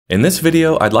In this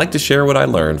video, I'd like to share what I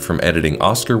learned from editing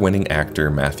Oscar-winning actor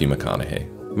Matthew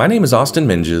McConaughey. My name is Austen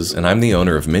Menges, and I'm the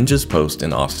owner of Menges Post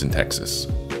in Austin, Texas.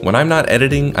 When I'm not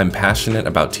editing, I'm passionate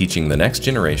about teaching the next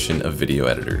generation of video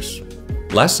editors.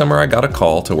 Last summer, I got a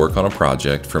call to work on a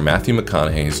project for Matthew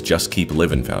McConaughey's Just Keep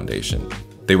Livin' Foundation.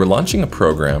 They were launching a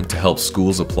program to help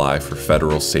schools apply for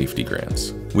federal safety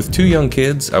grants. With 2 young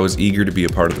kids, I was eager to be a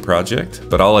part of the project,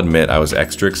 but I'll admit I was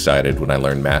extra excited when I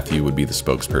learned Matthew would be the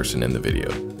spokesperson in the video.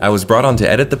 I was brought on to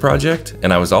edit the project,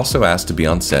 and I was also asked to be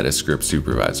on set as script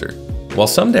supervisor. While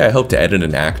someday I hope to edit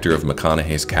an actor of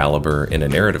McConaughey's caliber in a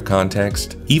narrative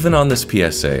context, even on this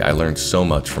PSA, I learned so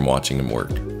much from watching him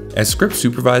work. As script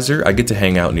supervisor, I get to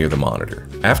hang out near the monitor.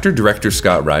 After director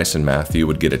Scott Rice and Matthew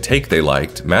would get a take they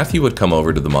liked, Matthew would come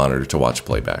over to the monitor to watch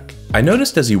playback. I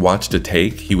noticed as he watched a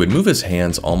take, he would move his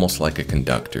hands almost like a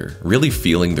conductor, really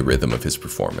feeling the rhythm of his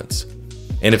performance.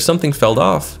 And if something fell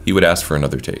off, he would ask for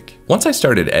another take. Once I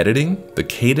started editing, the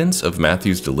cadence of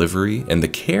Matthew's delivery and the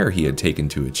care he had taken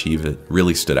to achieve it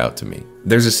really stood out to me.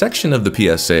 There's a section of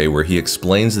the PSA where he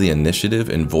explains the initiative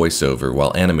in voiceover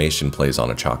while animation plays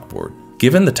on a chalkboard.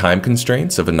 Given the time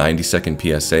constraints of a 90-second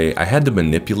PSA, I had to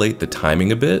manipulate the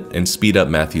timing a bit and speed up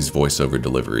Matthew's voiceover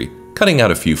delivery, cutting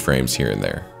out a few frames here and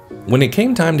there. When it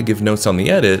came time to give notes on the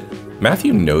edit,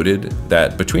 Matthew noted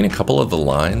that between a couple of the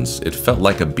lines, it felt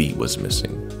like a beat was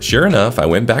missing. Sure enough, I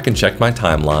went back and checked my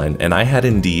timeline, and I had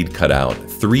indeed cut out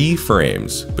 3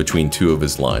 frames between 2 of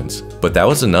his lines, but that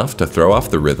was enough to throw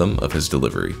off the rhythm of his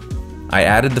delivery. I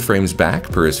added the frames back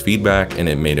per his feedback, and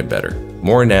it made it better,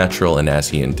 more natural and as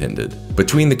he intended.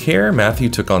 Between the care Matthew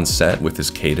took on set with his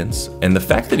cadence, and the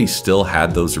fact that he still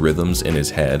had those rhythms in his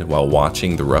head while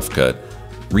watching the rough cut,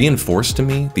 reinforced to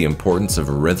me the importance of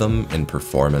rhythm in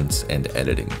performance and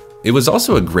editing. It was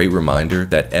also a great reminder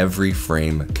that every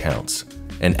frame counts,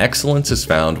 and excellence is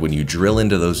found when you drill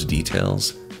into those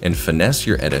details and finesse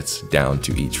your edits down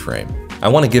to each frame. I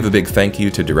want to give a big thank you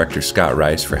to director Scott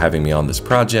Rice for having me on this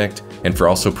project and for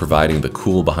also providing the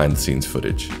cool behind-the-scenes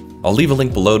footage. I'll leave a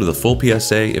link below to the full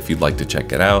PSA if you'd like to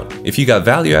check it out. If you got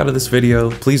value out of this video,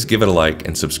 please give it a like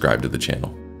and subscribe to the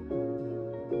channel.